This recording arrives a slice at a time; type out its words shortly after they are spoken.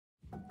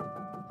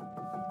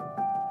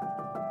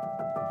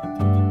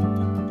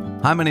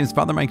Hi, my name is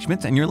Father Mike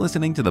Schmitz, and you're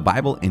listening to the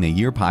Bible in a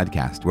Year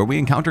podcast, where we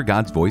encounter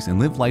God's voice and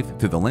live life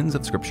through the lens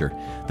of Scripture.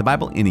 The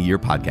Bible in a Year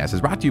podcast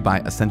is brought to you by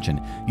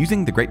Ascension.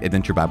 Using the Great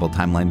Adventure Bible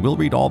timeline, we'll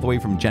read all the way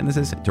from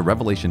Genesis to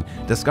Revelation,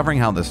 discovering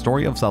how the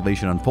story of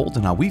salvation unfolds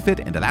and how we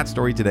fit into that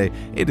story today.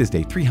 It is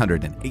day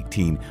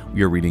 318.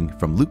 We are reading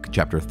from Luke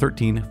chapter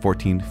 13,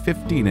 14,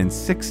 15, and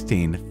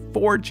 16.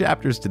 4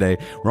 chapters today.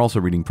 We're also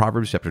reading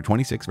Proverbs chapter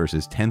 26,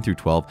 verses 10 through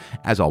 12.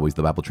 As always,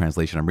 the Bible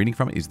translation I'm reading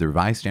from is the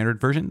Revised Standard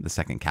Version, the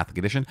Second Catholic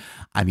Edition.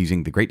 I'm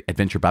using the Great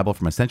Adventure Bible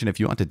from Ascension. If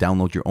you want to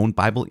download your own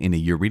Bible in a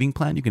Year reading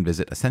plan, you can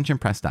visit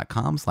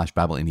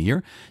ascensionpress.com/Bible in a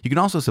Year. You can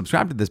also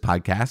subscribe to this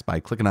podcast by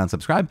clicking on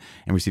subscribe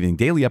and receiving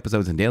daily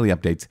episodes and daily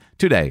updates.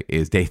 Today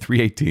is day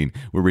 318.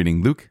 We're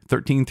reading Luke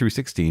 13 through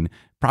 16,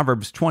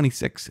 Proverbs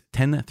 26,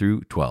 10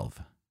 through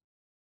 12.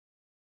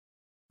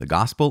 The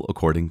Gospel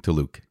according to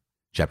Luke.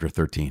 Chapter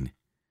 13.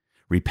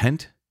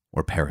 Repent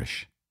or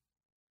perish.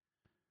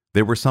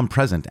 There were some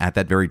present at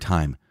that very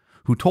time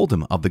who told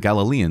him of the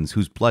Galileans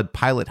whose blood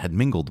Pilate had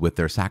mingled with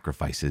their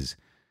sacrifices.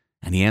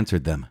 And he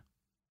answered them,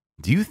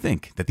 "Do you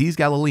think that these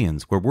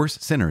Galileans were worse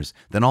sinners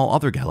than all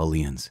other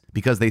Galileans,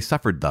 because they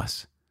suffered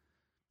thus?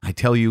 I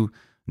tell you,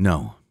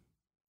 no.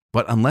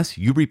 But unless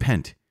you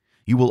repent,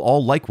 you will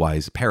all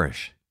likewise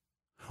perish.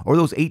 Or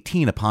those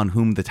 18 upon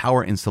whom the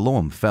tower in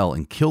Siloam fell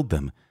and killed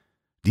them,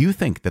 do you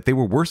think that they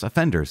were worse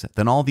offenders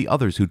than all the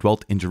others who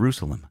dwelt in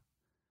Jerusalem?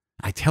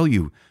 I tell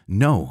you,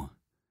 no.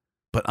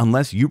 But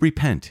unless you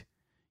repent,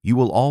 you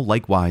will all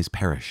likewise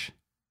perish."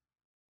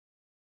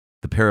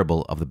 The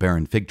parable of the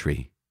barren fig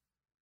tree.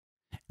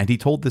 And he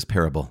told this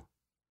parable.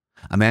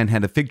 A man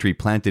had a fig tree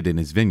planted in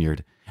his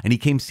vineyard, and he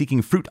came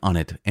seeking fruit on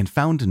it, and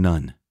found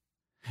none.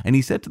 And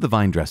he said to the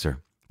vine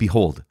dresser,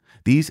 "Behold,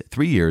 these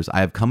 3 years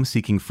I have come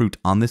seeking fruit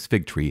on this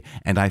fig tree,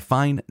 and I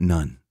find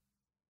none.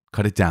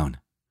 Cut it down.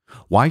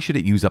 Why should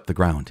it use up the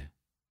ground?"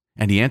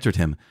 And he answered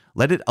him,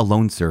 "Let it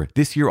alone, sir,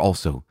 this year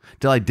also,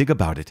 till I dig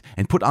about it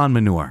and put on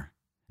manure.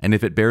 And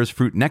if it bears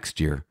fruit next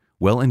year,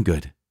 well and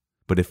good.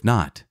 But if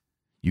not,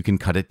 you can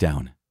cut it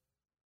down."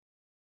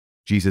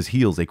 Jesus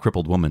heals a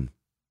crippled woman.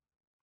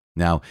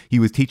 Now, he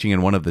was teaching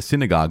in one of the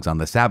synagogues on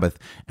the Sabbath,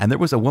 and there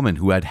was a woman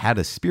who had had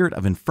a spirit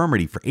of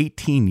infirmity for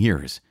 18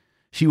 years.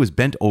 She was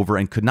bent over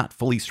and could not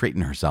fully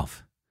straighten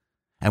herself.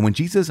 And when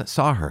Jesus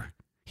saw her,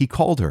 he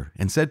called her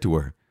and said to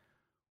her,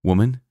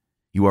 "Woman,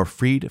 you are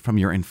freed from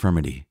your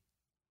infirmity."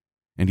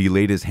 And he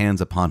laid his hands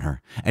upon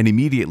her, and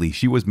immediately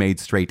she was made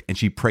straight, and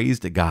she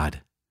praised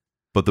God.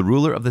 But the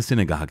ruler of the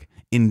synagogue,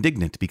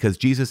 indignant because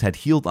Jesus had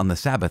healed on the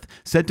Sabbath,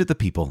 said to the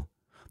people,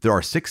 "There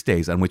are 6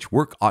 days on which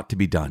work ought to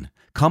be done.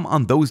 Come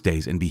on those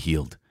days and be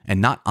healed, and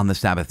not on the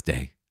Sabbath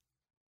day."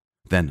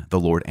 Then the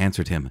Lord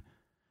answered him,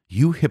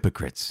 "You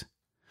hypocrites!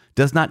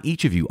 Does not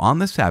each of you on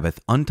the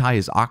Sabbath untie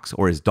his ox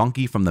or his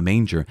donkey from the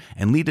manger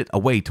and lead it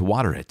away to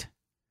water it?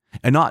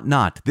 And ought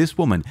not this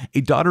woman,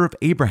 a daughter of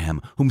Abraham,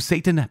 whom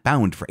Satan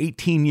bound for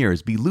 18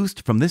 years, be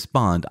loosed from this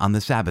bond on the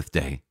Sabbath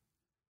day?"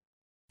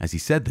 As he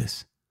said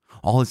this,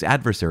 all his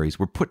adversaries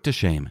were put to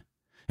shame,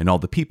 and all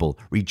the people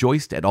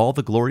rejoiced at all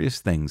the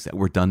glorious things that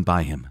were done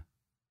by him.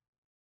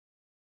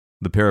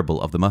 The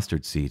parable of the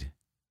mustard seed.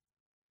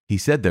 He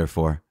said,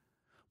 therefore,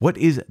 "What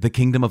is the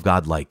kingdom of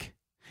God like?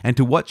 And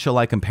to what shall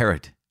I compare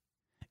it?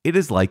 It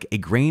is like a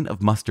grain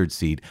of mustard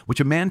seed, which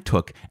a man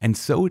took and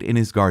sowed in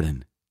his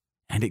garden.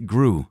 And it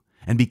grew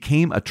and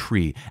became a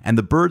tree, and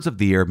the birds of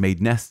the air made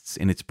nests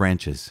in its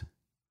branches."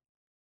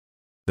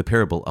 The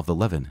parable of the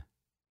leaven.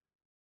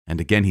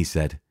 And again he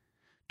said,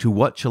 "To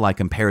what shall I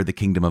compare the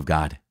kingdom of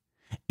God?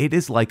 It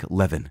is like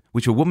leaven,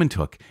 which a woman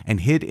took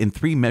and hid in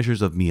 3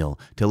 measures of meal,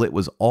 till it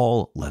was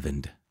all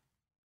leavened."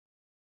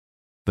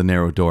 The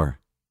narrow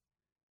door.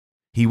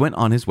 He went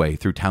on his way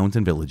through towns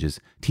and villages,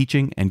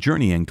 teaching and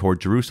journeying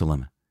toward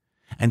Jerusalem.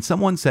 And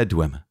someone said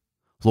to him,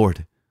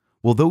 "Lord,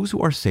 will those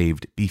who are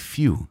saved be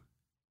few?"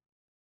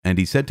 And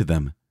he said to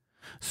them,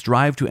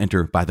 "Strive to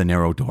enter by the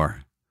narrow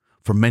door.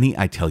 For many,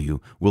 I tell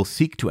you, will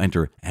seek to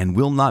enter and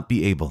will not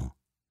be able.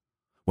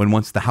 When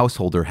once the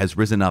householder has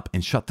risen up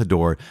and shut the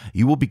door,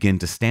 you will begin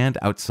to stand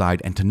outside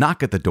and to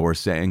knock at the door,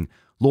 saying,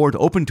 'Lord,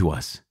 open to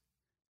us.'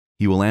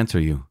 He will answer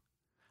you,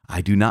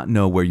 'I do not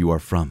know where you are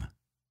from.'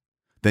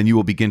 Then you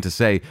will begin to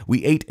say,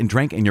 'We ate and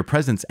drank in your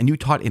presence, and you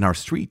taught in our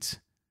streets.'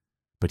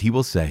 But he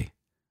will say,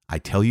 'I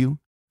tell you,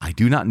 I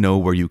do not know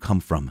where you come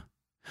from.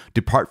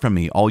 Depart from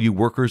me, all you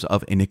workers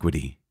of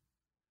iniquity.'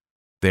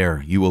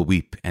 There you will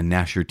weep and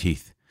gnash your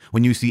teeth,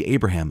 when you see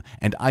Abraham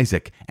and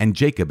Isaac and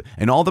Jacob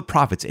and all the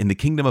prophets in the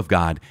kingdom of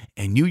God,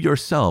 and you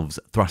yourselves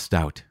thrust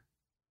out.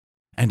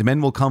 And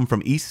men will come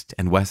from east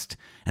and west,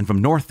 and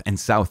from north and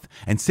south,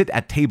 and sit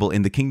at table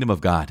in the kingdom of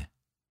God.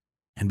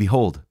 And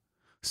behold,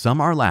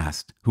 some are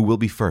last who will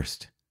be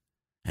first,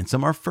 and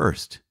some are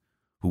first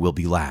who will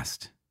be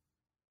last."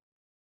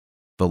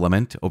 The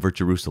lament over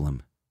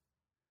Jerusalem.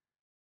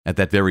 At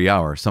that very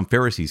hour, some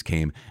Pharisees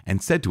came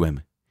and said to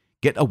him,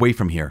 "Get away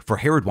from here, for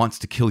Herod wants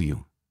to kill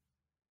you."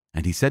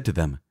 And he said to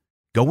them,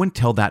 "Go and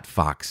tell that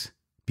fox,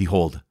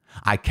 behold,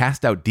 I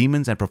cast out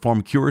demons and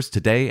perform cures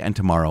today and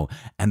tomorrow,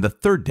 and the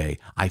third day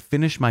I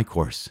finish my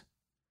course.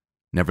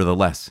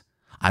 Nevertheless,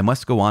 I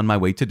must go on my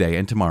way today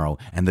and tomorrow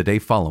and the day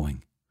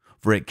following,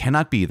 for it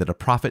cannot be that a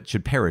prophet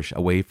should perish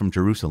away from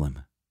Jerusalem.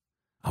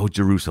 O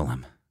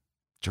Jerusalem,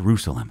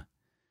 Jerusalem,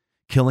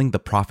 killing the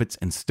prophets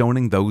and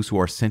stoning those who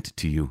are sent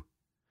to you.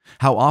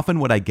 How often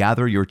would I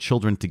gather your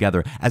children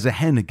together, as a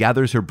hen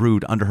gathers her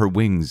brood under her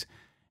wings,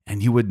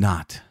 and you would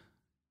not.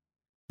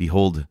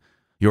 Behold,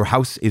 your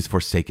house is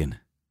forsaken.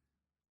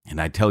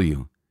 And I tell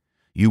you,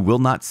 you will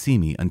not see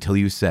me until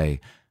you say,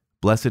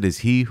 Blessed is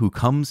he who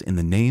comes in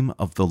the name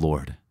of the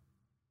Lord.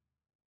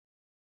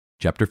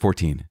 Chapter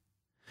 14.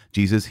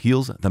 Jesus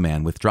heals the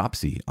man with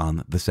dropsy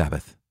on the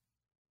Sabbath.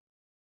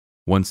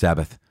 One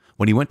Sabbath,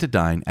 when he went to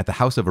dine at the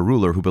house of a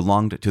ruler who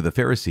belonged to the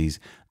Pharisees,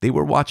 they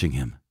were watching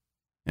him.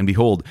 And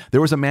behold,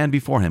 there was a man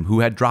before him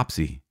who had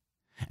dropsy.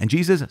 And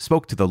Jesus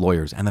spoke to the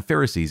lawyers and the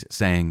Pharisees,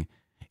 saying,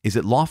 Is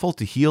it lawful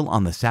to heal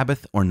on the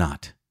Sabbath or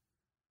not?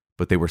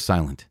 But they were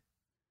silent.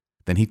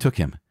 Then he took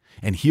him,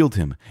 and healed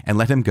him, and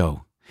let him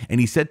go. And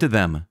he said to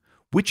them,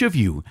 Which of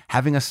you,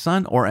 having a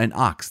son or an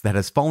ox that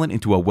has fallen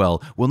into a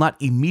well, will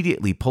not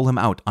immediately pull him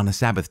out on a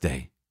Sabbath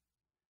day?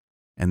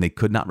 And they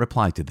could not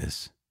reply to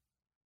this.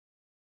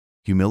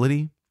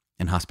 Humility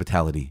and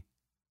hospitality.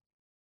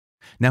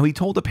 Now he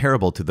told a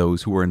parable to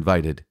those who were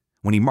invited,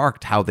 when he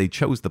marked how they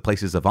chose the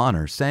places of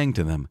honor, saying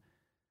to them,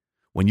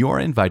 When you are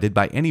invited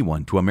by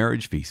anyone to a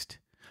marriage feast,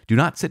 do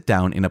not sit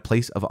down in a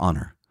place of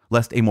honor,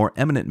 lest a more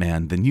eminent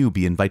man than you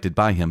be invited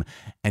by him,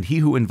 and he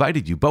who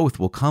invited you both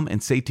will come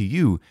and say to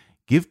you,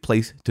 Give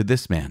place to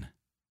this man.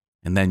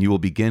 And then you will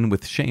begin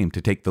with shame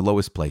to take the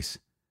lowest place.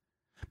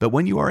 But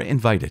when you are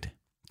invited,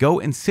 go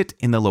and sit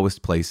in the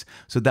lowest place,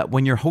 so that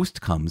when your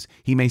host comes,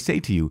 he may say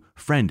to you,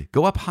 Friend,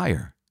 go up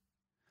higher.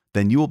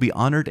 Then you will be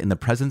honored in the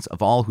presence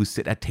of all who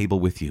sit at table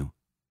with you.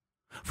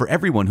 For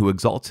everyone who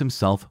exalts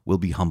himself will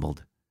be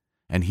humbled,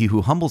 and he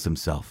who humbles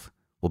himself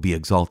will be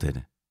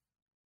exalted.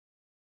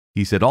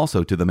 He said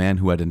also to the man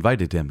who had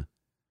invited him,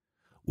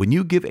 When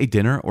you give a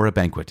dinner or a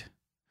banquet,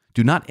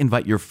 do not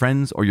invite your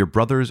friends or your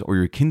brothers or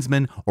your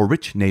kinsmen or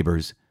rich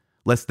neighbors,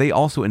 lest they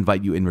also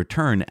invite you in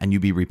return and you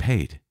be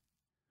repaid.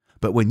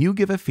 But when you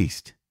give a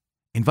feast,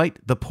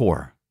 invite the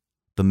poor,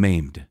 the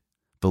maimed,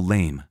 the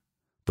lame,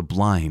 the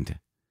blind,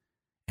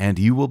 and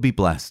you will be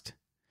blessed,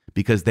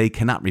 because they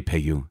cannot repay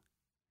you.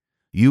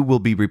 You will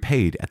be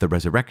repaid at the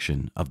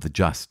resurrection of the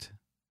just.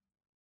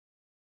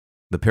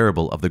 The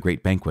parable of the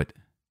great banquet.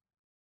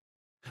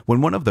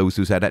 When one of those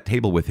who sat at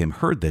table with him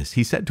heard this,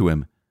 he said to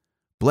him,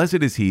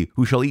 Blessed is he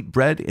who shall eat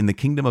bread in the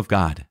kingdom of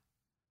God.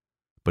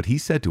 But he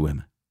said to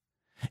him,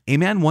 A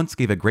man once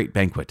gave a great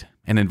banquet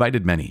and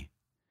invited many.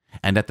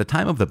 And at the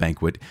time of the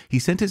banquet, he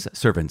sent his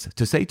servants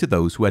to say to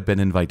those who had been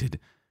invited,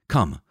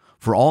 Come,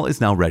 for all is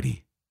now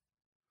ready.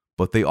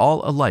 But they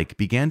all alike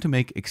began to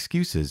make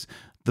excuses.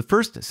 The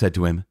first said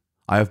to him,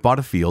 I have bought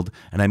a field,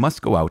 and I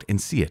must go out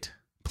and see it.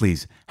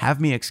 Please,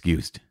 have me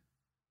excused.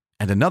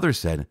 And another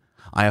said,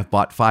 I have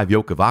bought 5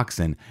 yoke of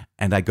oxen,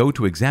 and I go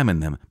to examine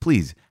them.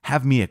 Please,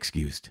 have me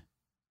excused.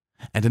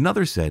 And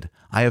another said,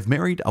 I have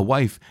married a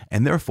wife,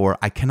 and therefore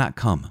I cannot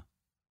come.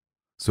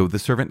 So the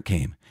servant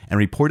came and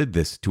reported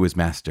this to his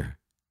master.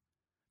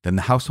 Then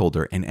the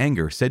householder, in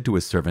anger, said to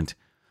his servant,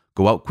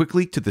 Go out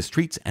quickly to the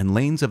streets and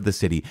lanes of the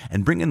city,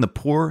 and bring in the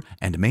poor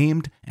and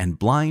maimed and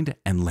blind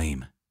and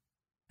lame.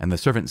 And the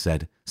servant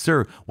said,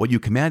 Sir, what you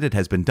commanded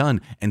has been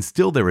done, and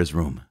still there is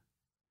room.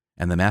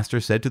 And the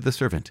master said to the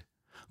servant,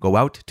 Go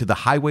out to the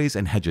highways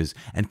and hedges,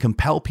 and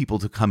compel people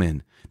to come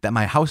in, that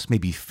my house may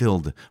be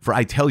filled. For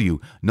I tell you,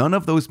 none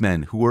of those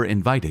men who were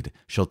invited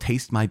shall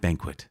taste my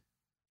banquet.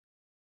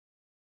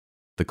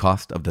 The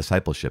cost of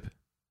discipleship.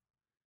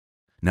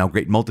 Now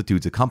great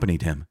multitudes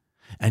accompanied him,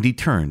 and he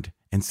turned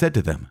and said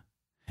to them,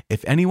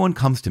 If anyone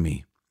comes to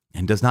me,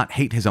 and does not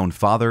hate his own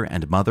father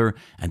and mother,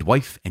 and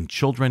wife and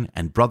children,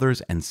 and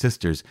brothers and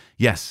sisters,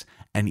 yes,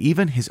 and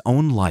even his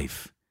own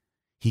life,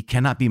 he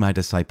cannot be my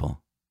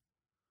disciple.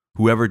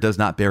 Whoever does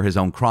not bear his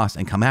own cross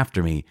and come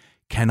after me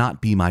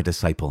cannot be my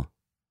disciple.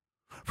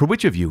 For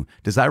which of you,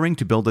 desiring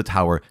to build a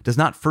tower, does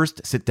not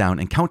first sit down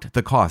and count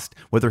the cost,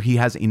 whether he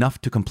has enough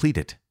to complete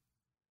it?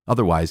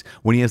 Otherwise,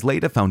 when he has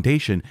laid a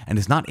foundation and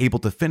is not able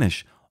to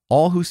finish,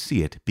 all who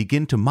see it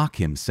begin to mock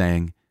him,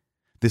 saying,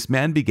 This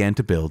man began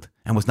to build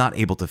and was not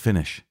able to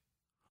finish.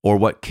 Or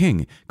what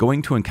king,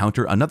 going to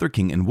encounter another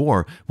king in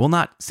war, will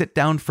not sit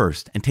down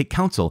first and take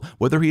counsel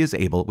whether he is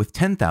able with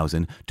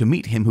 10,000 to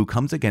meet him who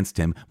comes against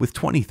him with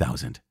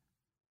 20,000?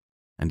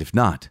 And if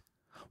not,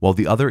 while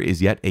the other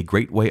is yet a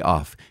great way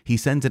off, he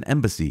sends an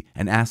embassy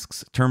and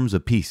asks terms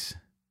of peace.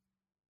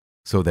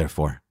 So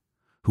therefore,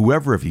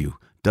 whoever of you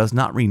does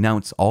not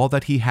renounce all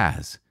that he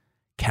has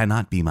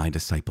cannot be my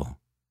disciple.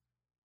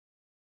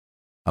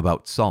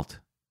 About salt.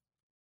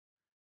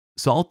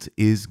 Salt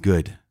is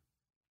good.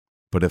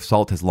 But if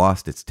salt has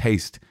lost its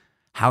taste,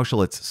 how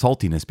shall its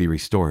saltiness be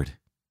restored?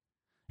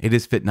 It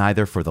is fit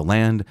neither for the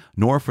land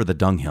nor for the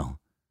dunghill.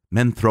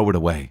 Men throw it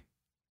away.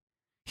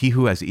 He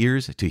who has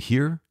ears to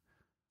hear,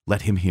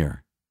 let him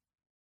hear.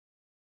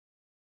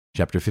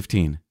 Chapter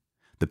 15.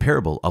 The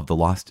parable of the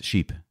lost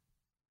sheep.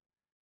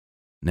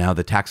 Now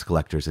the tax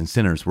collectors and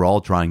sinners were all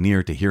drawing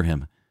near to hear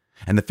him.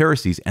 And the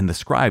Pharisees and the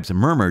scribes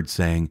murmured,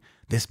 saying,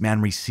 "This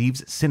man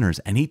receives sinners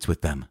and eats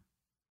with them."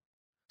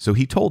 So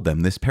he told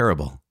them this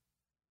parable.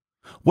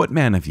 "What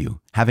man of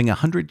you, having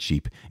 100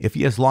 sheep, if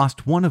he has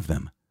lost one of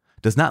them,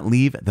 does not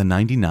leave the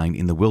 99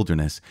 in the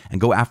wilderness and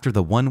go after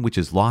the one which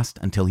is lost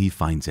until he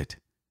finds it?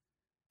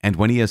 And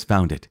when he has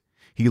found it,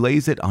 he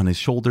lays it on his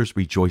shoulders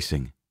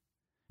rejoicing.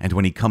 And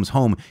when he comes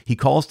home, he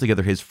calls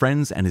together his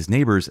friends and his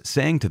neighbors,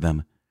 saying to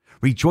them,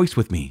 'Rejoice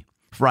with me,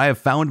 for I have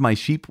found my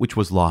sheep which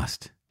was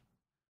lost.'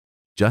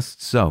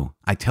 Just so,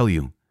 I tell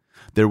you,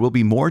 there will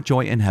be more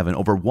joy in heaven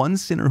over one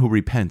sinner who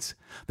repents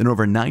than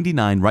over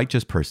 99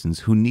 righteous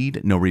persons who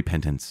need no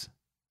repentance."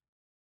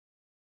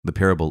 The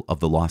parable of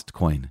the lost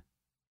coin.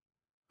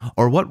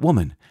 "Or what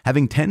woman,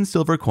 having 10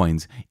 silver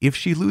coins, if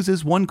she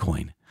loses one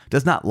coin,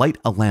 does not light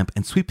a lamp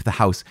and sweep the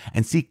house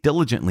and seek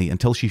diligently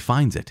until she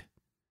finds it?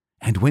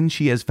 And when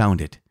she has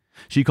found it,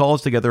 she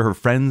calls together her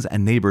friends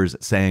and neighbors,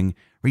 saying,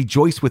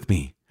 'Rejoice with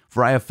me,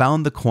 for I have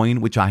found the coin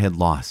which I had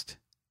lost.'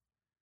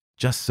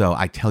 Just so,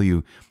 I tell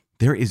you,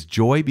 there is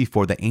joy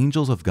before the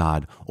angels of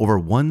God over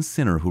one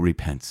sinner who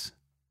repents."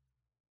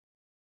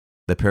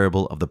 The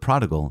parable of the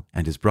prodigal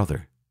and his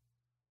brother.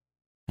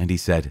 And he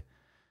said,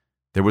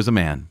 "There was a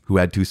man who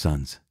had 2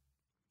 sons.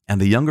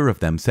 And the younger of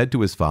them said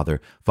to his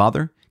father,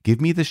 'Father, give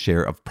me the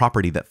share of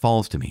property that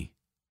falls to me.'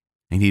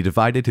 And he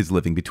divided his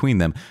living between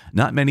them.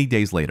 Not many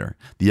days later,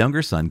 the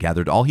younger son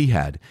gathered all he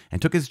had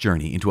and took his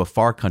journey into a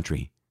far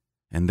country.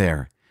 And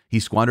there he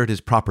squandered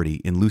his property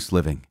in loose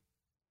living.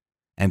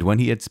 And when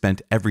he had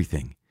spent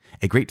everything,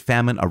 a great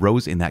famine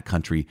arose in that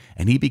country,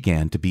 and he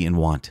began to be in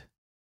want.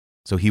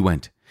 So he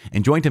went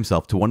and joined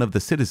himself to one of the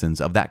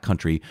citizens of that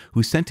country,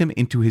 who sent him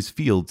into his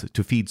fields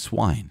to feed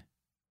swine.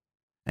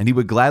 And he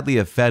would gladly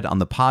have fed on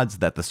the pods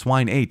that the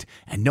swine ate,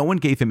 and no one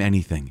gave him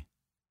anything.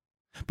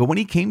 But when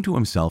he came to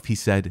himself, he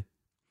said,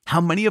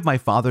 'How many of my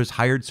father's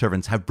hired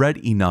servants have bread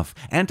enough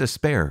and to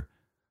spare,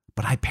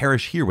 but I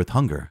perish here with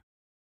hunger?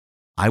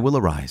 I will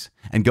arise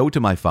and go to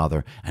my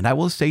father, and I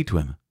will say to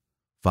him,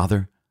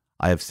 Father,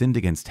 I have sinned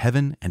against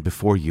heaven and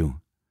before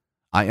you.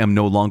 I am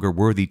no longer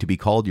worthy to be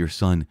called your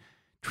son.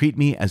 Treat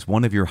me as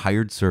one of your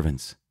hired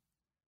servants.'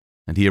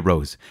 And he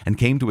arose and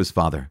came to his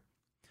father.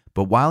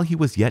 But while he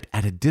was yet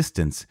at a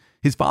distance,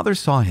 his father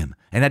saw him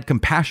and had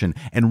compassion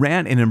and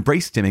ran and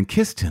embraced him and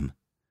kissed him.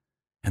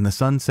 And the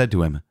son said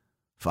to him,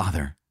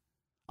 'Father,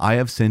 I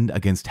have sinned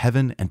against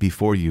heaven and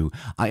before you.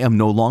 I am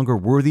no longer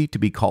worthy to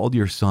be called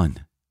your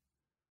son.'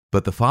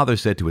 But the father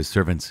said to his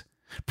servants,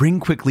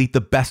 'Bring quickly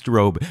the best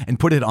robe and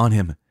put it on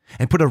him,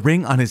 and put a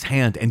ring on his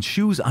hand and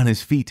shoes on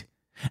his feet,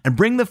 and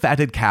bring the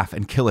fatted calf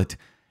and kill it,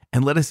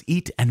 and let us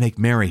eat and make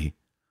merry.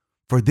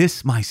 For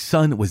this my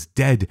son was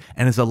dead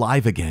and is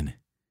alive again.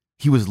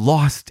 He was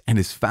lost and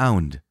is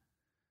found.'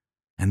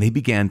 And they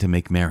began to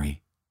make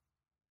merry.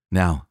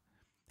 Now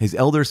his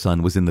elder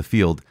son was in the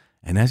field,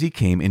 and as he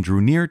came and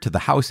drew near to the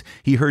house,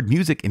 he heard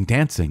music and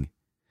dancing.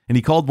 And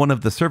he called one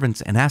of the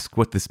servants and asked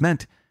what this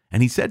meant.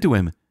 And he said to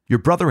him, 'Your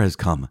brother has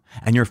come,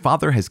 and your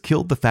father has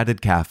killed the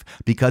fatted calf,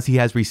 because he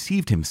has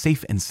received him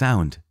safe and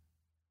sound.'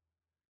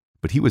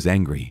 But he was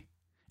angry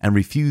and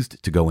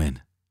refused to go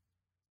in.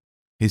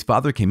 His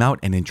father came out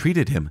and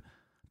entreated him,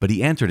 but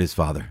he answered his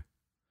father,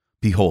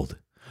 'Behold,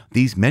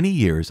 these many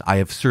years I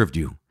have served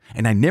you,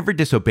 and I never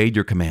disobeyed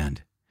your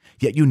command.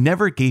 Yet you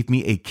never gave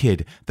me a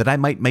kid that I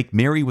might make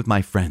merry with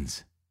my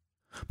friends.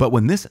 But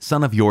when this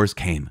son of yours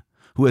came,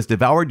 who has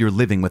devoured your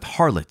living with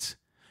harlots,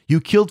 you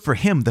killed for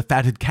him the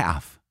fatted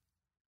calf.'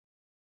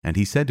 And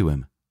he said to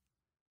him,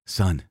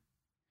 'Son,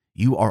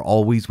 you are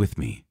always with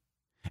me,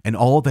 and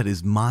all that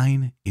is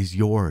mine is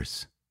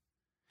yours.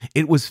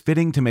 It was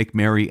fitting to make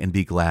merry and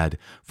be glad,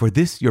 for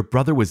this your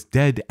brother was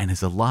dead and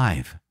is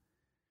alive.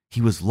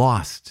 He was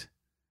lost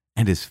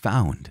and is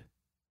found.'"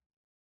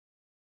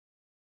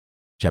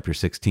 Chapter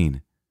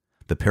 16.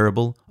 The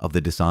parable of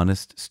the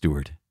dishonest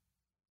steward.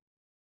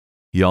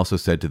 He also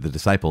said to the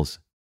disciples,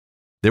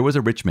 "There was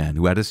a rich man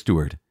who had a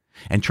steward,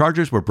 and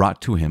charges were brought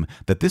to him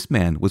that this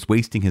man was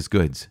wasting his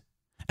goods.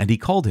 And he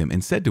called him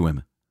and said to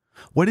him,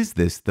 'What is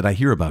this that I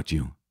hear about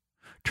you?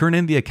 Turn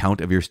in the account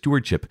of your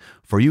stewardship,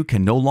 for you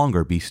can no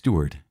longer be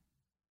steward.'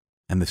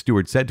 And the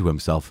steward said to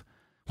himself,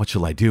 'What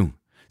shall I do?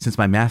 Since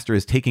my master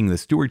is taking the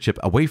stewardship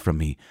away from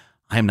me,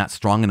 I am not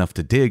strong enough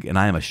to dig, and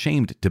I am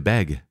ashamed to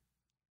beg.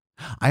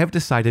 I have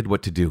decided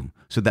what to do,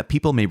 so that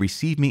people may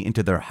receive me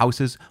into their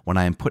houses when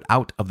I am put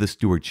out of the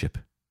stewardship.'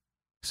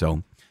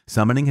 So,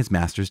 summoning his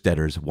master's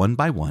debtors one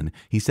by one,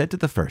 he said to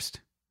the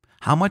first,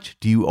 'How much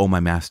do you owe my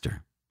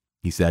master?'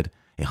 He said,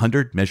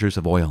 100 measures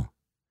of oil.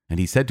 And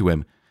he said to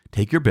him,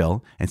 'Take your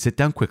bill and sit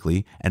down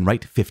quickly and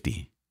write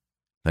 50.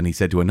 Then he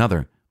said to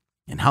another,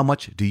 'And how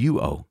much do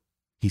you owe?'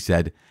 He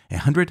said,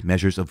 100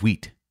 measures of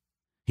wheat.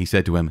 He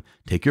said to him,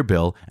 'Take your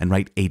bill and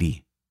write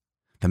 80.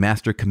 The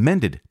master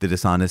commended the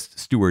dishonest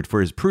steward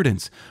for his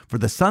prudence, for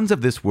the sons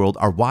of this world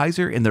are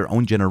wiser in their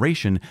own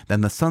generation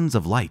than the sons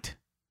of light.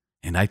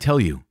 And I tell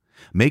you,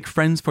 make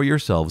friends for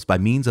yourselves by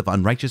means of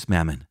unrighteous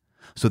mammon,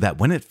 so that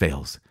when it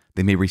fails,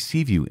 they may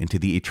receive you into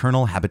the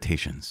eternal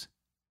habitations.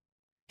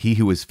 He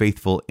who is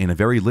faithful in a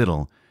very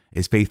little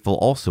is faithful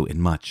also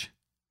in much.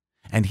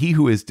 And he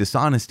who is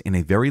dishonest in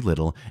a very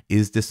little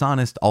is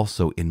dishonest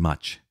also in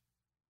much.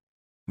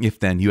 If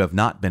then you have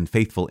not been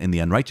faithful in the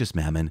unrighteous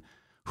mammon,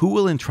 who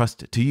will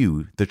entrust to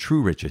you the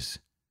true riches?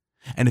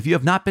 And if you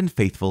have not been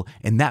faithful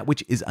in that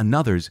which is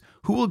another's,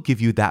 who will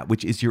give you that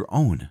which is your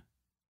own?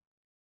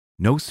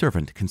 No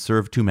servant can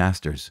serve two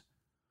masters,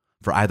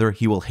 for either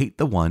he will hate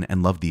the one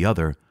and love the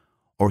other,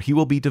 or he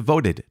will be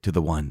devoted to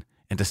the one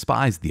and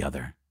despise the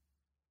other.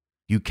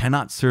 You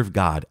cannot serve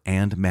God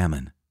and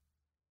mammon.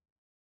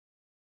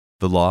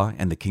 The law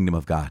and the kingdom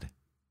of God.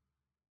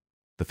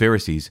 The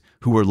Pharisees,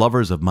 who were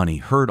lovers of money,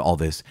 heard all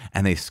this,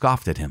 and they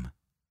scoffed at him.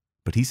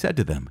 But he said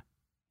to them,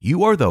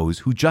 You are those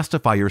who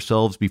justify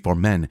yourselves before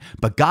men,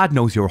 but God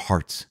knows your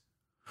hearts.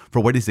 For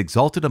what is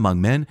exalted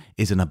among men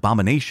is an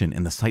abomination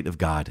in the sight of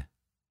God.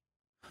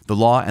 The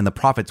law and the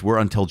prophets were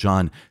until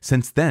John.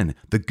 Since then,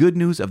 the good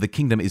news of the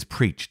kingdom is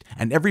preached,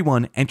 and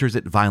everyone enters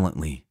it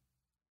violently.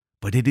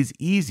 But it is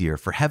easier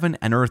for heaven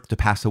and earth to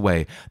pass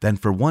away than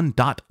for one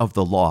dot of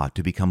the law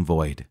to become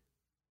void.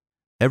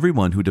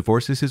 Everyone who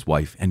divorces his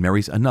wife and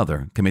marries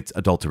another commits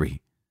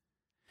adultery.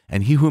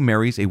 And he who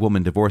marries a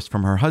woman divorced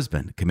from her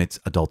husband commits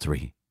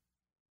adultery.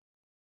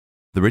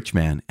 The rich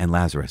man and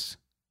Lazarus.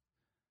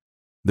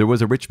 There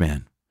was a rich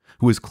man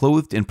who was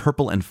clothed in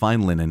purple and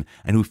fine linen,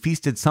 and who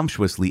feasted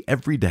sumptuously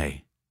every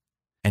day.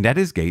 And at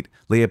his gate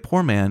lay a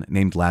poor man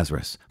named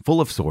Lazarus,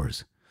 full of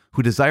sores,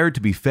 who desired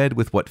to be fed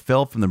with what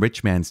fell from the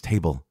rich man's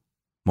table.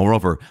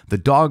 Moreover, the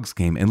dogs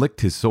came and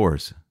licked his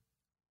sores.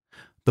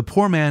 The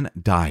poor man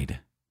died,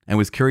 and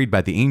was carried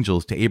by the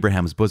angels to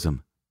Abraham's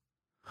bosom.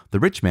 The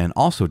rich man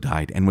also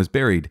died and was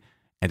buried,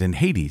 and in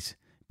Hades,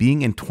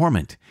 being in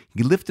torment,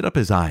 he lifted up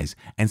his eyes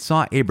and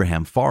saw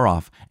Abraham far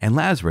off and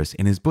Lazarus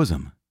in his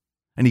bosom.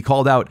 And he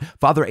called out,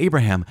 Father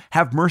Abraham,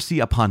 have mercy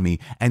upon me,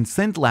 and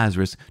send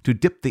Lazarus to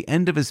dip the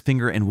end of his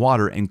finger in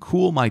water and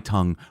cool my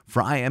tongue,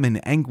 for I am in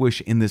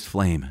anguish in this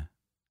flame.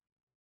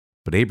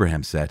 But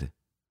Abraham said,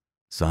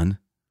 Son,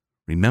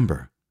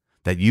 remember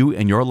that you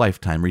in your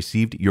lifetime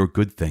received your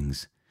good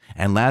things,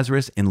 and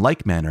Lazarus in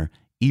like manner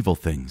evil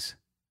things.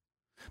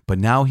 But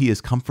now he is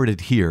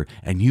comforted here,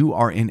 and you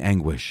are in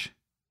anguish.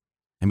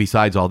 And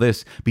besides all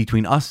this,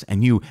 between us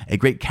and you a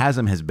great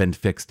chasm has been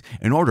fixed,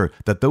 in order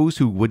that those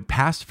who would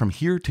pass from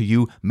here to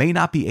you may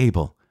not be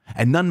able,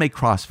 and none may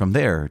cross from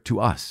there to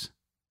us.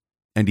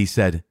 And he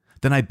said,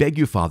 Then I beg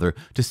you, Father,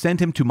 to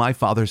send him to my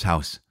father's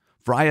house,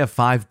 for I have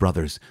 5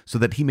 brothers, so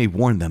that he may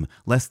warn them,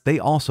 lest they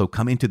also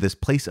come into this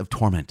place of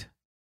torment.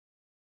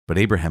 But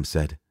Abraham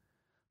said,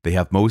 They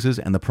have Moses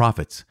and the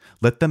prophets,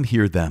 let them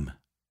hear them.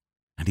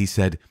 And he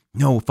said,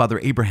 No,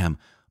 Father Abraham,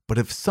 but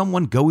if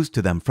someone goes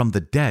to them from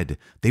the dead,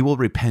 they will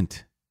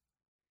repent.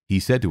 He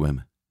said to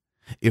him,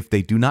 If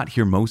they do not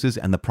hear Moses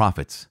and the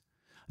prophets,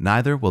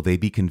 neither will they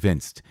be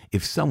convinced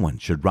if someone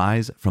should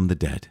rise from the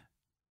dead.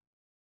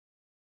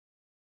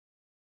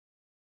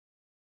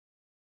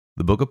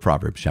 The book of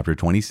Proverbs, chapter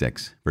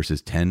 26,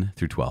 verses 10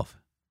 through 12.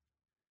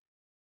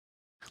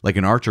 Like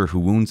an archer who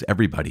wounds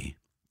everybody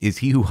is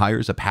he who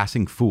hires a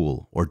passing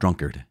fool or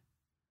drunkard.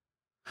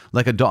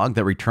 Like a dog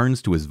that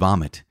returns to his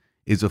vomit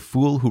is a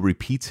fool who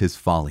repeats his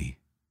folly.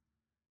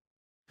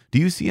 Do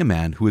you see a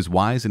man who is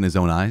wise in his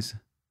own eyes?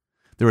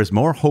 There is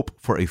more hope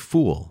for a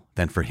fool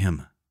than for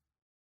him.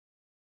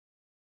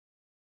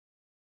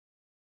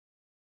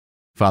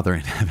 Father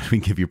in heaven, we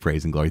give you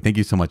praise and glory. Thank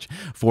you so much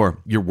for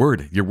your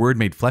word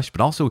made flesh, but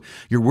also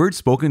your word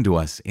spoken to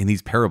us in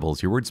these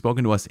parables, your word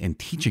spoken to us in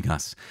teaching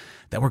us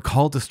that we're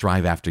called to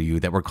strive after you,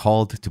 that we're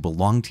called to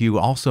belong to you,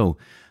 also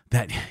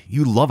that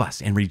you love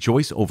us and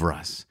rejoice over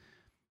us.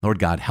 Lord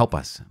God, help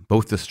us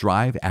both to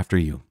strive after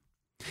you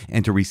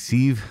and to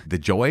receive the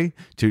joy,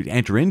 to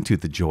enter into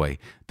the joy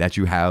that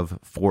you have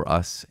for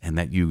us and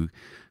that you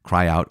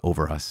cry out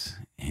over us.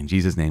 In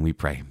Jesus' name we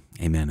pray.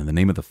 Amen. In the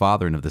name of the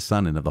Father and of the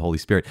Son and of the Holy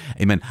Spirit.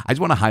 Amen. I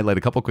just want to highlight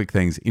a couple quick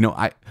things.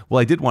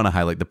 I did want to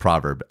highlight the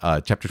proverb,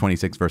 chapter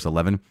 26, verse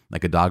 11,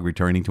 like a dog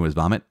returning to his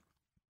vomit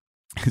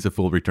is a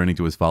fool returning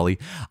to his folly.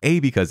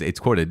 Because it's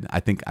quoted, I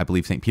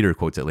believe St. Peter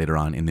quotes it later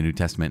on in the New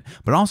Testament,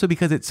 but also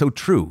because it's so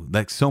true.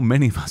 Like so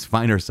many of us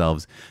find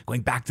ourselves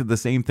going back to the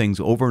same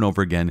things over and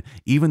over again,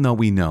 even though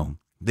we know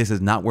this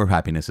is not where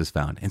happiness is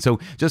found. And so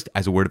just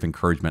as a word of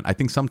encouragement, I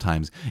think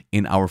sometimes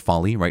in our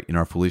folly, right, in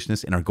our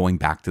foolishness, in our going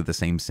back to the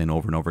same sin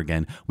over and over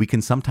again, we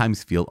can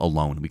sometimes feel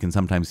alone. We can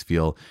sometimes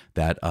feel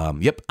that,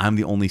 I'm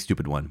the only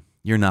stupid one.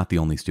 You're not the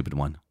only stupid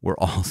one. We're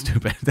all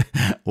stupid.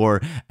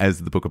 Or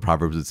as the book of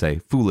Proverbs would say,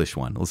 foolish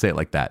one. We'll say it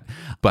like that.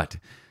 But,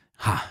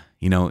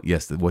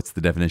 yes, what's the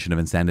definition of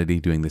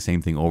insanity? Doing the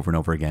same thing over and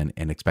over again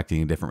and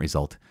expecting a different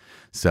result.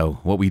 So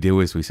what we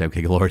do is we say,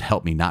 okay, Lord,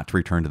 help me not to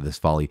return to this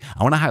folly.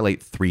 I want to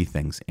highlight 3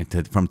 things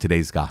from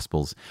today's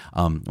Gospels.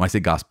 When I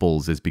say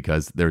Gospels is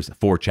because there's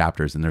 4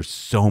 chapters and there's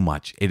so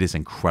much. It is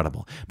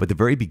incredible. But the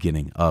very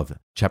beginning of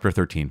chapter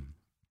 13,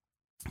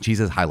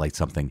 Jesus highlights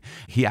something.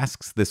 He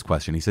asks this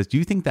question. He says, do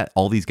you think that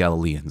all these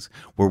Galileans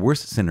were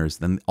worse sinners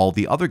than all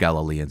the other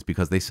Galileans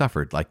because they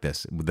suffered like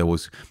this? They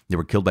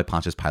were killed by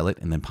Pontius Pilate,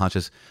 and then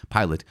Pontius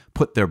Pilate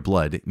put their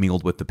blood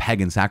mingled with the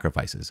pagan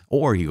sacrifices.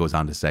 Or, he goes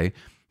on to say,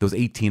 those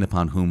 18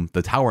 upon whom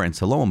the tower in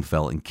Siloam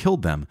fell and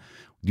killed them,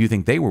 do you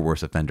think they were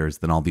worse offenders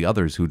than all the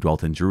others who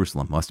dwelt in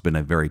Jerusalem? Must have been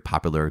a very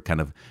popular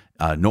kind of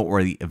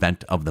noteworthy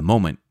event of the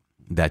moment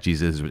that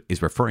Jesus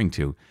is referring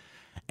to.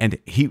 And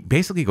he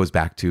basically goes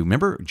back to,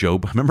 remember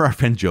Job? Remember our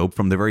friend Job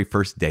from the very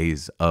first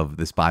days of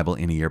this Bible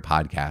in a Year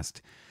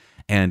podcast?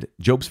 And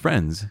Job's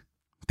friends,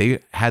 they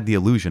had the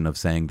illusion of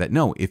saying that,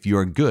 no, if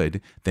you're good,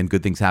 then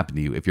good things happen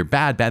to you. If you're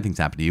bad, bad things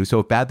happen to you. So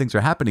if bad things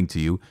are happening to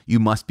you, you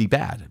must be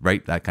bad,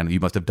 right? That kind of, you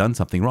must have done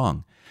something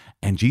wrong.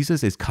 And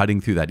Jesus is cutting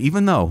through that,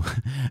 even though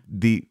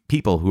the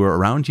people who are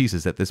around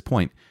Jesus at this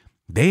point,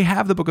 they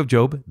have the book of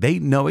Job. They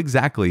know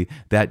exactly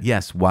that,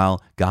 yes,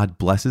 while God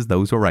blesses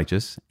those who are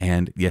righteous,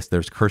 and yes,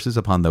 there's curses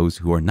upon those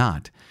who are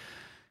not,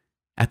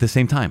 at the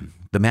same time,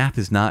 the math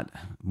is not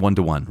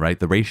 1-to-1, right?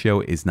 The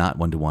ratio is not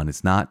 1-to-1.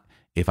 It's not,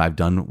 if I've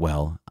done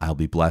well, I'll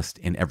be blessed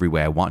in every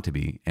way I want to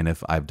be. And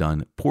if I've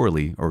done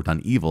poorly or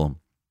done evil,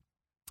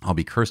 I'll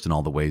be cursed in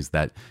all the ways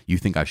that you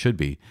think I should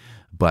be.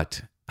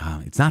 But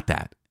it's not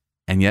that.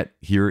 And yet,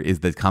 here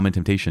is the common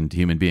temptation to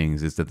human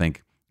beings is to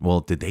think,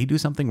 well, did they do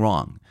something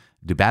wrong?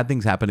 Do bad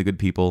things happen to good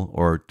people,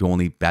 or do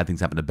only bad things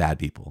happen to bad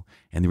people?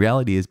 And the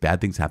reality is bad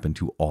things happen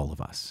to all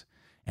of us.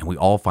 And we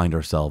all find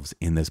ourselves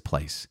in this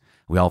place.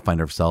 We all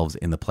find ourselves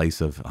in the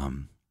place of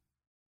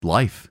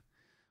life.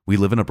 We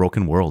live in a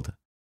broken world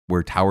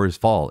where towers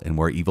fall and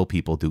where evil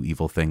people do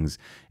evil things,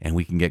 and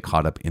we can get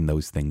caught up in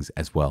those things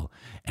as well.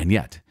 And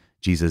yet,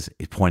 Jesus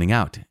is pointing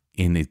out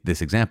in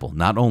this example,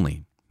 not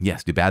only,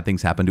 yes, do bad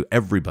things happen to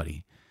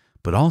everybody,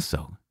 but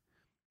also,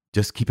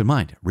 just keep in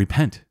mind,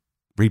 repent.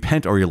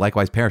 Repent or you'll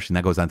likewise perish. And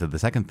that goes on to the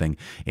second thing.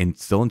 And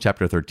still in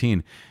chapter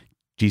 13,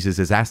 Jesus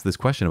is asked this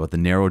question about the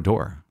narrow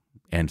door.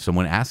 And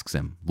someone asks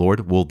him,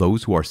 Lord, will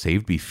those who are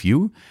saved be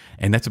few?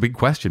 And that's a big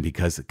question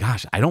because,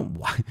 gosh, I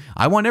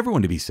want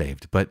everyone to be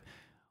saved. But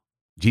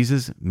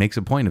Jesus makes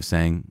a point of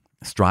saying,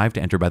 strive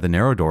to enter by the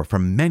narrow door. For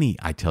many,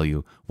 I tell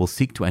you, will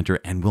seek to enter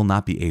and will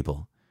not be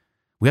able.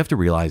 We have to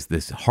realize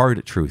this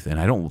hard truth. And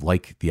I don't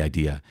like the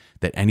idea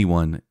that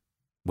anyone,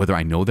 whether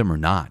I know them or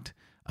not,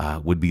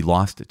 would be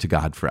lost to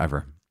God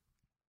forever.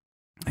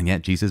 And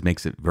yet Jesus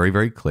makes it very,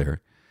 very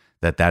clear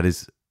that that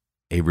is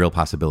a real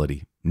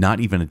possibility, not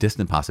even a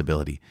distant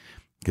possibility,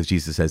 because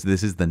Jesus says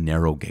this is the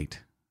narrow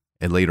gate.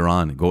 And later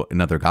on,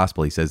 another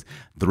gospel, he says,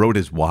 the road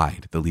is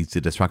wide that leads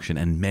to destruction,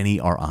 and many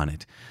are on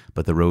it.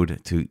 But the road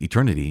to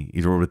eternity,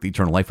 with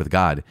eternal life with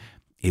God,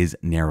 is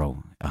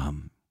narrow.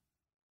 And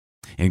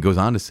he goes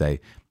on to say,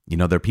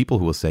 there are people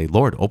who will say,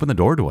 Lord, open the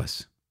door to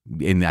us.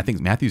 In, I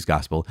think, Matthew's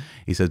gospel,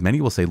 he says, many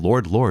will say,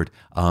 Lord, Lord.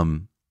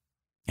 And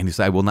he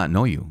says, I will not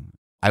know you.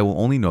 I will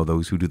only know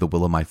those who do the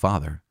will of my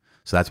Father.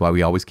 So that's why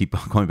we always keep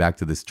going back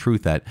to this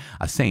truth that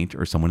a saint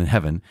or someone in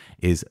heaven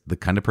is the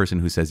kind of person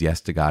who says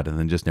yes to God and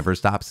then just never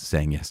stops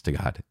saying yes to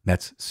God.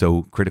 That's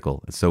so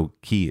critical. It's so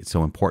key. It's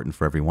so important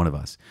for every one of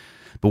us.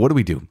 But what do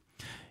we do?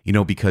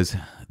 Because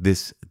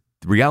this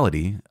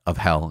reality of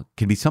hell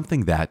can be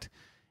something that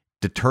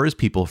deters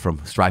people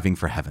from striving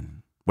for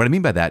heaven. What I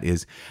mean by that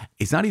is,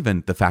 it's not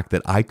even the fact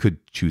that I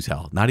could choose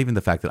hell, not even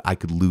the fact that I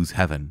could lose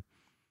heaven,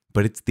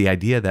 but it's the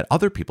idea that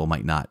other people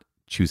might not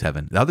choose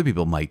heaven, that other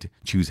people might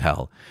choose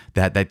hell,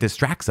 that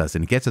distracts us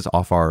and gets us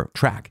off our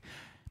track.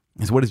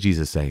 And so what does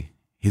Jesus say?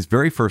 His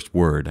very first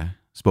word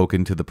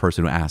spoken to the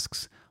person who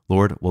asks,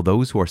 Lord, will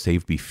those who are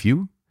saved be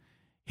few?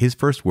 His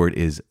first word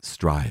is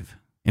strive.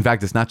 In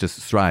fact, it's not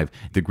just strive.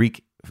 The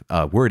Greek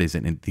word is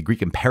in the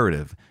Greek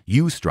imperative,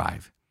 you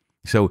strive.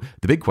 So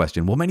the big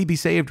question, will many be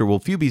saved or will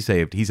few be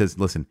saved? He says,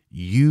 listen,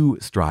 you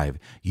strive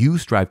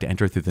to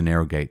enter through the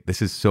narrow gate.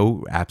 This is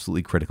so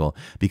absolutely critical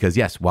because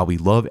yes, while we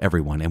love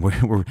everyone and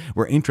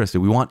we're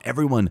interested, we want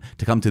everyone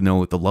to come to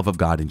know the love of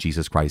God in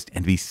Jesus Christ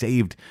and be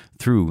saved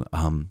through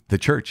the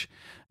church,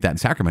 that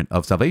sacrament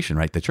of salvation,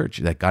 right? The church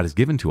that God has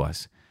given to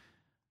us.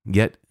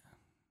 Yet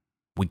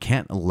we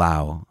can't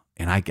allow,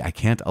 and I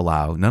can't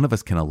allow, none of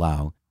us can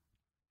allow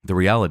the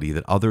reality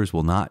that others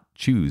will not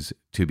choose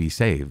to be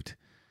saved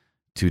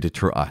to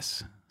deter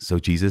us. So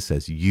Jesus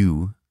says,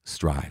 you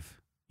strive.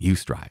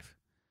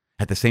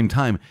 At the same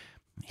time,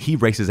 he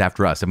races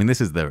after us. I mean, this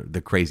is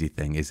the crazy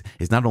thing is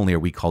not only are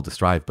we called to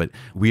strive, but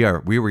we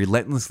are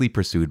relentlessly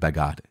pursued by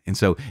God. And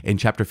so in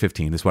chapter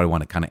 15, this is what I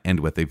want to kind of end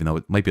with, even though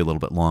it might be a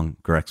little bit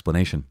longer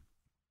explanation.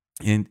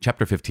 In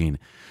chapter 15,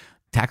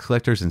 tax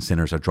collectors and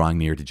sinners are drawing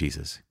near to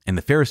Jesus, and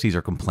the Pharisees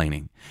are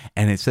complaining.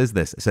 And it says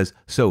this, it says,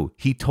 so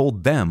he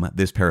told them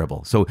this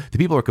parable. So the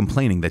people are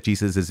complaining that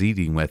Jesus is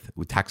eating with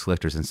tax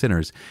collectors and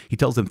sinners. He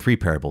tells them three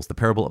parables: the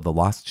parable of the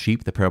lost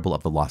sheep, the parable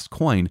of the lost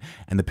coin,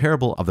 and the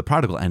parable of the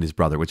prodigal and his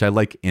brother, which I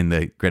like in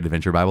the Great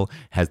Adventure Bible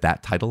has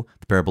that title,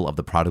 the parable of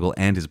the prodigal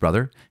and his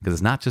brother, because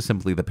it's not just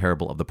simply the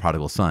parable of the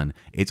prodigal son.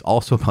 It's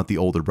also about the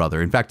older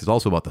brother. In fact, it's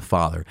also about the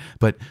father.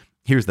 But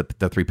here's the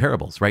three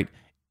parables, right?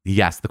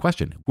 he asked the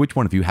question, which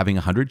one of you having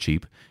 100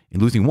 sheep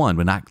and losing one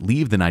would not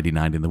leave the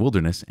 99 in the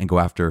wilderness and go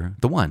after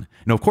the one?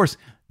 Now, of course,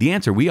 the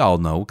answer we all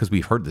know, because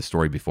we've heard this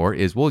story before,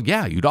 is, well,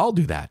 yeah, you'd all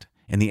do that.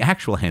 And the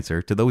actual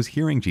answer to those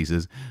hearing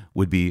Jesus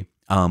would be,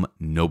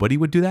 nobody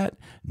would do that.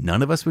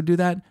 None of us would do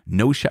that.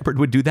 No shepherd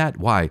would do that.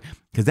 Why?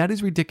 Because that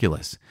is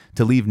ridiculous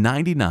to leave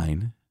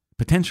 99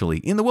 potentially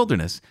in the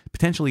wilderness,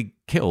 potentially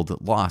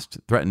killed, lost,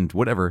 threatened,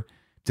 whatever,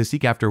 to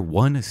seek after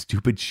one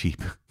stupid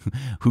sheep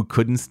who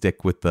couldn't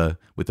stick with the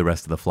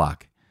rest of the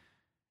flock.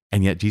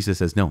 And yet Jesus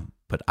says, no,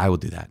 but I will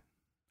do that.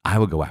 I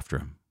will go after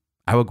him.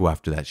 I will go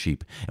after that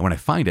sheep. And when I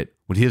find it,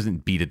 when he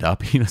doesn't beat it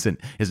up, he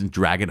doesn't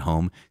drag it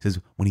home. He says,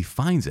 when he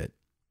finds it,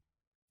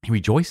 he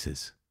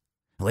rejoices,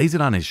 lays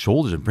it on his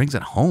shoulders and brings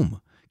it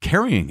home,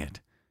 carrying it,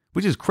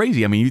 which is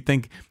crazy. I mean, you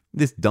think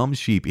this dumb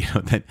sheep,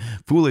 that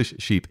foolish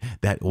sheep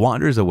that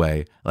wanders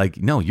away, like,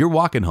 no, you're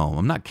walking home.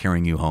 I'm not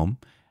carrying you home.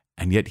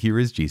 And yet here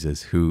is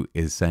Jesus who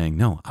is saying,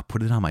 no, I'll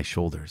put it on my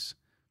shoulders,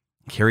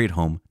 carry it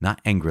home, not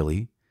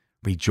angrily,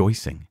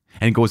 rejoicing.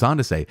 And he goes on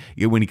to say,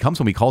 when he comes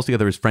home, he calls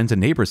together his friends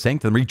and neighbors, saying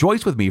to them,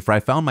 rejoice with me, for I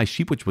found my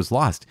sheep which was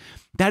lost.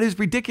 That is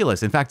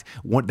ridiculous. In fact,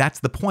 that's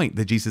the point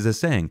that Jesus is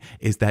saying,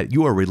 is that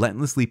you are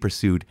relentlessly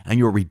pursued and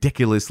you are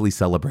ridiculously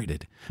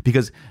celebrated.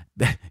 Because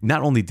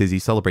not only does he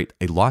celebrate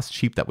a lost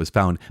sheep that was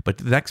found, but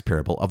the next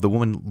parable of the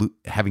woman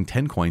having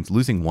 10 coins,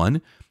 losing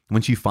one,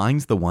 when she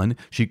finds the one,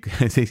 she,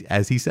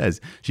 as he says,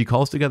 she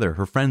calls together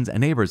her friends and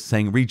neighbors,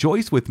 saying,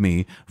 rejoice with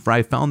me, for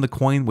I found the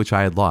coin which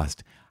I had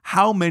lost.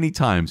 How many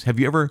times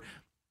have you ever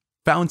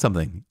found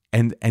something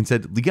and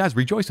said, you guys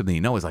rejoice with me?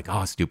 No, it's like,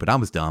 oh, stupid, I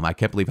was dumb, I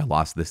can't believe I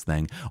lost this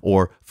thing.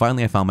 Or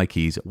finally I found my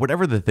keys.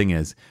 Whatever the thing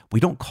is, we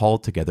don't call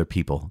together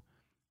people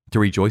to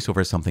rejoice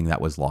over something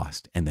that was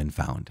lost and then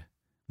found.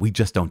 We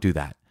just don't do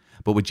that.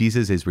 But what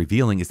Jesus is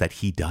revealing is that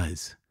he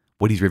does.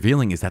 What he's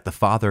revealing is that the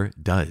Father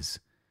does.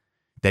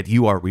 That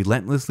you are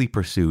relentlessly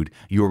pursued,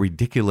 you are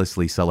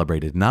ridiculously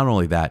celebrated. Not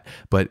only that,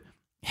 but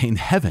in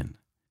heaven,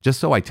 just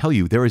so I tell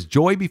you, there is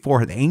joy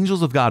before the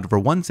angels of God for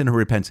one sinner who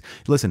repents.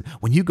 Listen,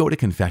 when you go to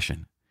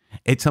confession,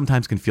 it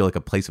sometimes can feel like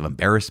a place of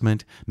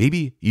embarrassment.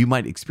 Maybe you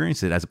might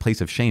experience it as a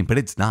place of shame, but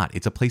it's not.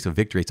 It's a place of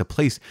victory. It's a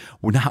place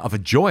of a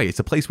joy. It's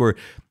a place where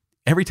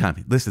every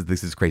time, this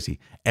is crazy.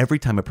 Every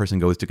time a person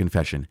goes to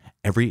confession,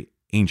 every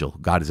angel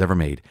God has ever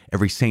made,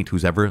 every saint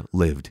who's ever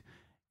lived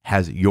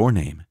has your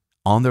name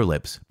on their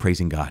lips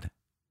praising God.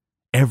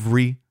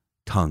 Every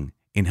tongue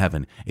in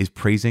heaven is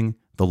praising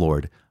the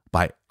Lord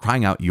by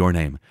crying out your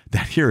name.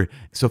 That here,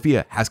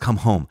 Sophia has come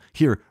home.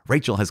 Here,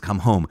 Rachel has come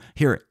home.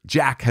 Here,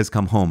 Jack has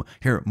come home.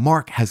 Here,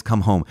 Mark has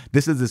come home.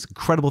 This is this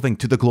incredible thing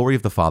to the glory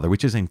of the Father,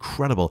 which is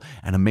incredible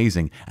and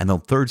amazing. And the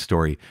third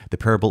story, the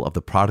parable of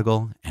the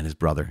prodigal and his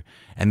brother.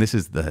 And this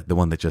is the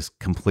one that just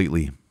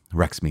completely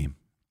wrecks me.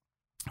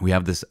 We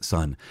have this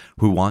son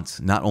who wants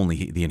not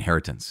only the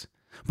inheritance,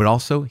 but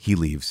also he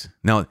leaves.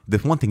 Now, the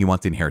one thing he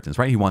wants the inheritance,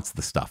 right? He wants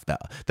the stuff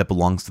that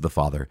belongs to the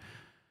Father.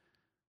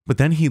 But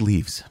then he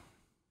leaves.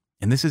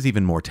 And this is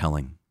even more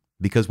telling,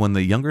 because when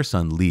the younger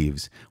son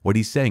leaves, what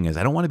he's saying is,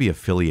 I don't want to be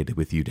affiliated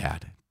with you,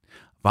 Dad.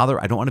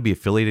 Father, I don't want to be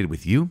affiliated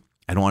with you.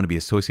 I don't want to be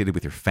associated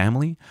with your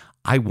family.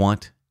 I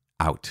want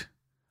out.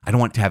 I don't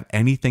want to have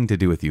anything to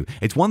do with you.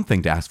 It's one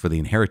thing to ask for the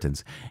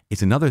inheritance.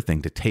 It's another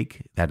thing to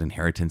take that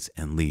inheritance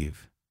and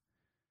leave.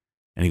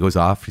 And he goes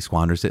off, he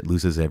squanders it,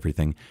 loses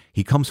everything.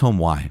 He comes home,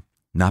 why?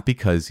 Not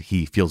because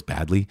he feels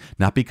badly,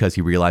 not because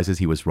he realizes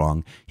he was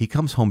wrong. He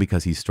comes home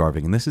because he's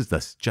starving. And this is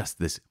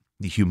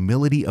the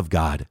humility of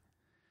God,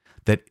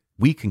 that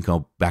we can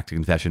go back to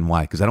confession.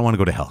 Why? Because I don't want to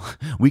go to hell.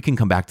 We can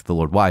come back to the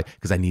Lord. Why?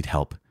 Because I need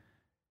help.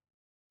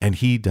 And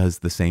he does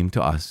the same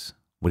to us,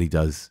 what he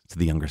does to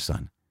the younger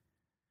son.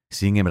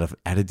 Seeing him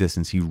at a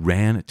distance, he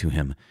ran to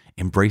him,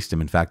 embraced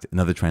him. In fact,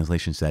 another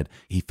translation said,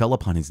 he fell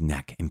upon his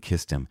neck and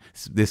kissed him.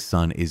 This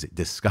son is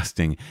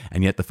disgusting.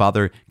 And yet the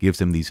father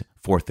gives him these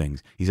 4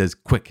 things. He says,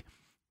 quick,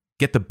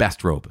 get the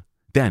best robe.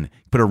 Then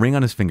put a ring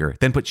on his finger,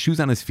 then put shoes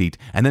on his feet,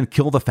 and then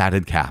kill the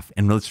fatted calf,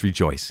 and let's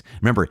rejoice.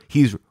 Remember,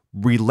 he's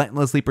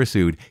relentlessly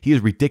pursued. He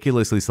is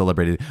ridiculously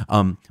celebrated.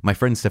 My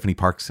friend Stephanie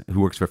Parks,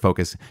 who works for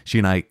Focus, she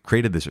and I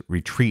created this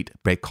retreat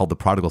called the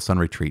Prodigal Son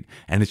Retreat.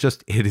 And it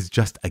is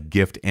just a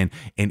gift. And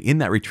in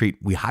that retreat,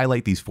 we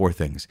highlight these 4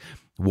 things.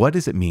 What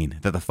does it mean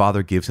that the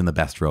Father gives him the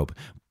best robe?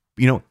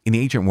 You know, in the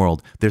ancient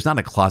world, there's not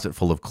a closet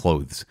full of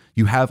clothes.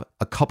 You have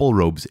a couple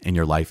robes in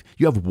your life.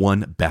 You have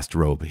one best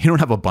robe. You don't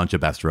have a bunch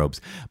of best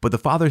robes. But the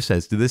Father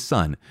says to this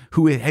son,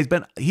 who has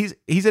been, he's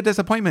a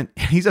disappointment.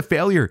 He's a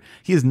failure.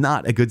 He is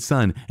not a good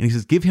son. And he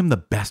says, give him the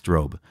best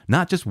robe,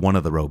 not just one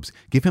of the robes.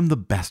 Give him the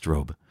best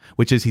robe,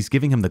 which is he's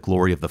giving him the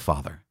glory of the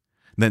Father.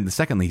 And then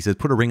secondly, he says,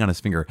 put a ring on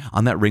his finger.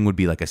 On that ring would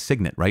be like a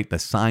signet, right? The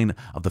sign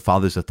of the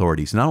Father's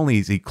authority. So not only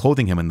is he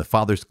clothing him in the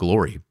Father's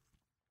glory,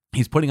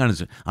 he's putting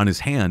on his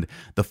hand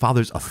the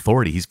Father's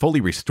authority. He's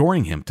fully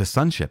restoring him to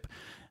sonship.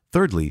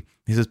 Thirdly,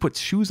 he says, put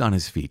shoes on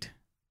his feet.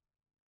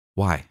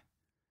 Why?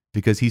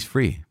 Because he's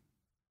free.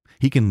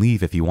 He can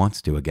leave if he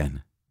wants to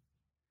again.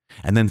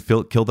 And then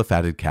kill the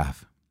fatted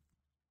calf.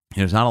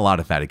 There's not a lot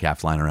of fatted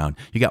calves lying around.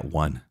 You got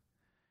one.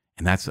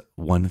 And that's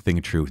one thing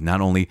true.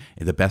 Not only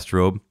in the best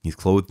robe, he's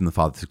clothed in the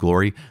Father's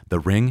glory. The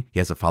ring, he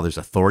has the Father's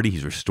authority.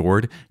 He's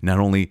restored. Not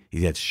only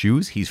he has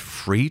shoes, he's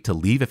free to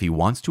leave if he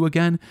wants to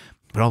again,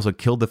 but also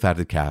killed the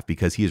fatted calf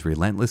because he is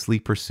relentlessly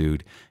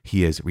pursued.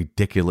 He is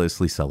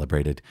ridiculously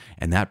celebrated.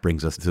 And that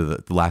brings us to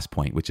the last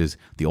point, which is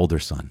the older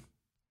son.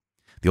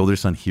 The older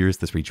son hears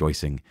this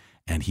rejoicing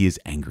and he is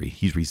angry.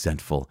 He's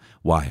resentful.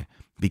 Why?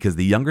 Because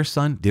the younger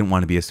son didn't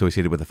want to be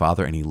associated with the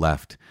father and he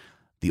left.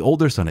 The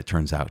older son, it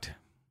turns out,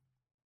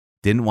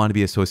 didn't want to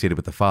be associated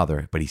with the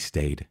father, but he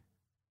stayed.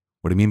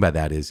 What I mean by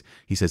that is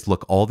he says,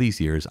 look, all these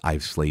years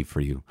I've slaved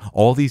for you.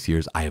 All these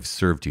years I have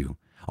served you.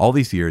 All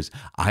these years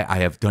I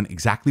have done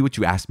exactly what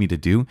you asked me to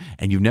do,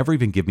 and you've never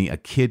even given me a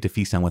kid to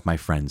feast on with my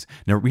friends.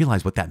 Now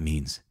realize what that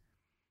means.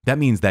 That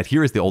means that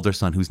here is the older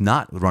son who's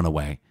not run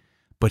away,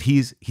 but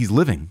he's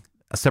living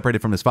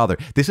separated from his father.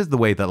 This is the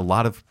way that a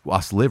lot of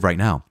us live right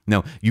now.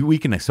 Now, we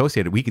can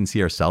associate it. We can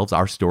see ourselves,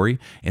 our story,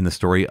 in the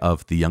story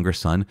of the younger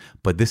son,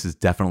 but this is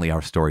definitely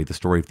our story, the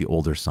story of the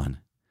older son.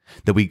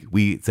 That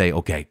we say,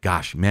 okay,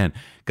 gosh, man,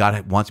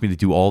 God wants me to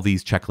do all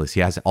these checklists. He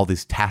has all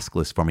these task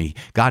lists for me.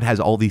 God has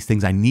all these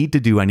things I need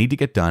to do. I need to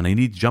get done. I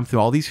need to jump through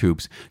all these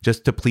hoops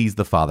just to please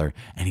the Father.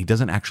 And he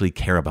doesn't actually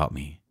care about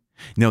me.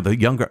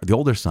 The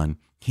older son,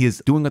 he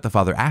is doing what the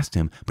father asked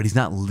him, but he's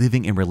not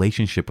living in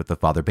relationship with the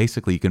father.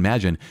 Basically, you can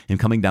imagine him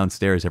coming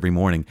downstairs every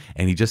morning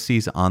and he just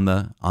sees on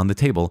the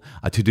table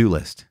a to-do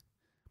list.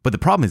 But the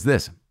problem is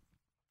this.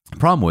 The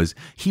problem was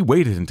he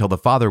waited until the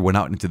father went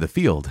out into the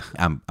field.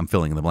 I'm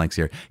filling in the blanks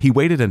here. He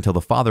waited until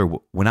the father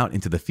went out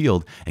into the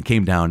field and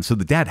came down. So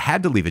the dad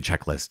had to leave a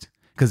checklist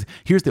because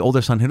here's the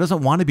older son who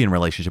doesn't want to be in a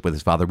relationship with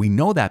his father. We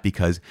know that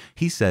because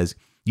he says,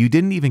 you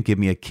didn't even give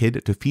me a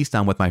kid to feast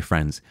on with my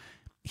friends.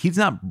 He's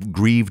not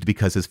grieved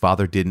because his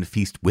father didn't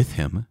feast with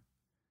him.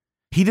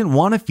 He didn't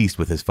want to feast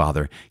with his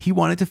father. He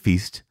wanted to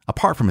feast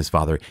apart from his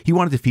father. He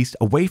wanted to feast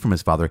away from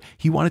his father.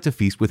 He wanted to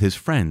feast with his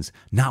friends,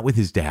 not with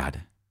his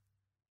dad.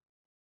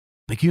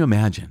 Like, you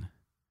imagine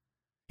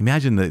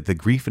the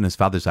grief in his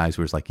father's eyes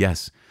where it's like,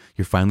 yes,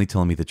 you're finally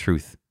telling me the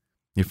truth.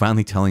 You're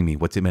finally telling me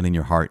what's meant in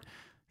your heart.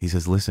 He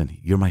says, listen,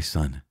 you're my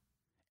son.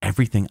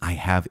 Everything I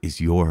have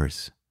is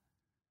yours.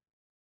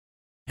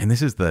 And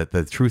this is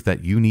the truth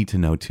that you need to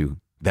know too,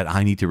 that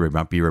I need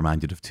to be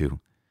reminded of too,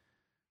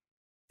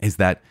 is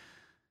that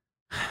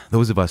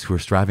those of us who are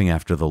striving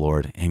after the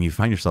Lord and you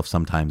find yourself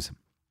sometimes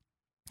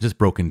just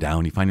broken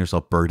down, you find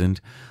yourself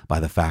burdened by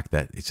the fact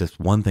that it's just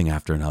one thing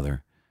after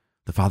another.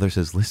 The Father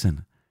says,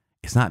 listen,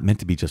 it's not meant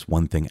to be just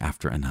one thing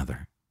after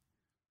another.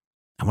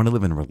 I want to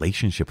live in a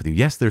relationship with you.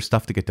 Yes, there's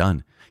stuff to get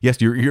done.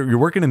 Yes, you're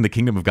working in the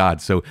kingdom of God,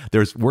 so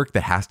there's work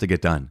that has to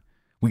get done.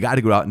 We got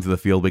to go out into the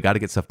field. We got to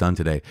get stuff done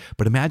today.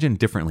 But imagine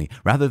differently.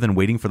 Rather than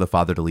waiting for the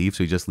Father to leave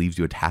so he just leaves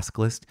you a task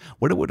list,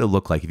 what would it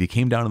look like if you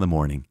came down in the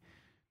morning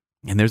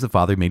and there's the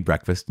Father who made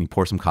breakfast and you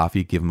pour some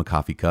coffee, give him a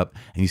coffee cup,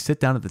 and you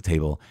sit down at the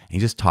table and you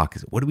just talk.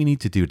 What do we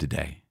need to do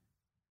today?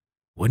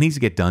 What needs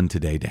to get done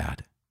today,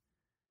 Dad?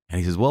 And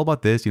he says, well,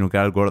 about this,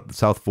 got to go to the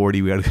South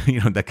 40. We got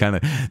to, that kind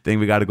of thing.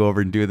 We got to go over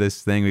and do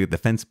this thing. The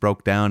fence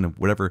broke down and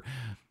whatever.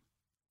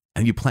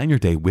 And you plan your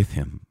day with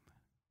him.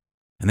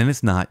 And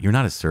then you're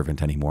not a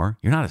servant anymore.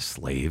 You're not a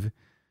slave.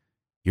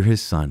 You're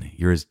his son.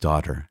 You're his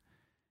daughter.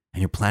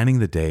 And you're planning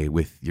the day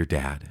with your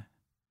dad.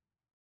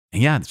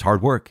 And yeah, it's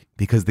hard work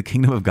because the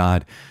kingdom of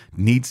God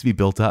needs to be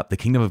built up. The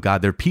kingdom of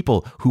God, there are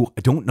people who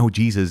don't know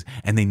Jesus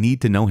and they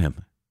need to know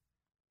him.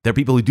 There are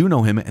people who do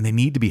know him and they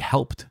need to be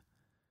helped.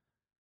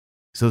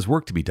 So there's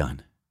work to be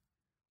done.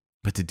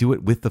 But to do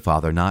it with the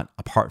Father, not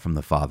apart from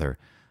the Father,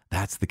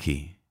 that's the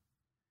key.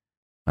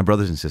 My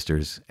brothers and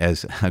sisters,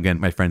 as again,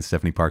 my friend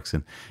Stephanie Parks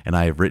and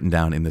I have written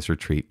down in this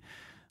retreat,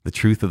 the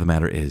truth of the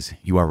matter is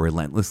you are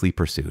relentlessly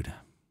pursued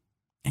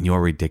and you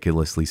are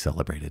ridiculously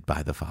celebrated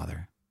by the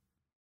Father.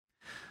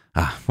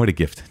 What a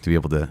gift to be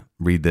able to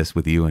read this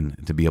with you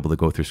and to be able to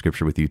go through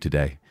scripture with you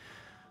today.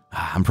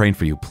 I'm praying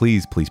for you.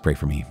 Please, please pray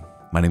for me.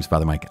 My name's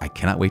Father Mike. I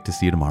cannot wait to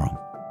see you tomorrow.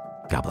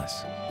 God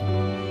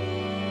bless.